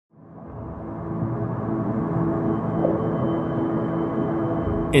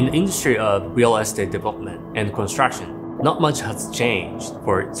In the industry of real estate development and construction, not much has changed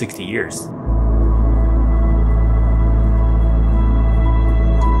for 60 years.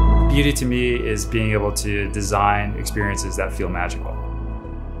 Beauty to me is being able to design experiences that feel magical.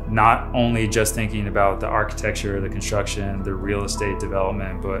 Not only just thinking about the architecture, the construction, the real estate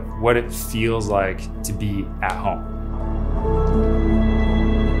development, but what it feels like to be at home.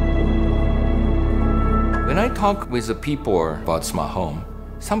 When I talk with the people about smart home,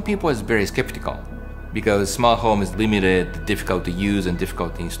 some people is very skeptical because smart home is limited, difficult to use and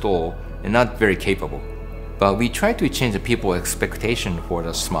difficult to install, and not very capable. But we try to change the people's expectation for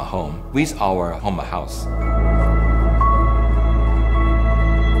the smart home with our HOMMA house.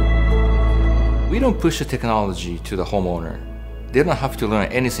 We don't push the technology to the homeowner. They don't have to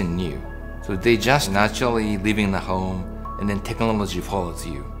learn anything new. So they just naturally live in the home, and then technology follows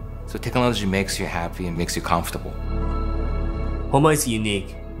you. So technology makes you happy and makes you comfortable. HOMMA is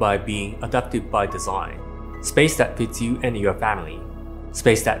unique by being adaptive by design. Space that fits you and your family.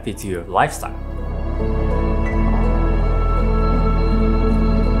 Space that fits your lifestyle.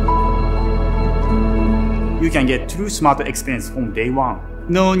 You can get true smart experience from day one.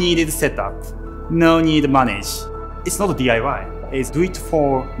 No needed setup, no need manage. It's not a DIY, it's do it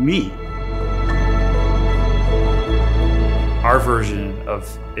for me. Our version of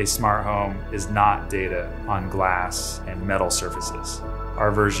a smart home is not data on glass and metal surfaces. Our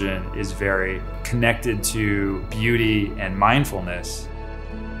version is very connected to beauty and mindfulness.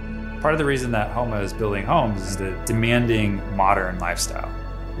 Part of the reason that HOMMA is building homes is the demanding modern lifestyle.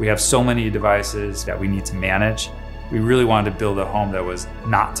 We have so many devices that we need to manage. We really wanted to build a home that was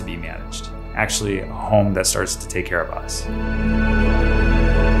not to be managed. Actually, a home that starts to take care of us.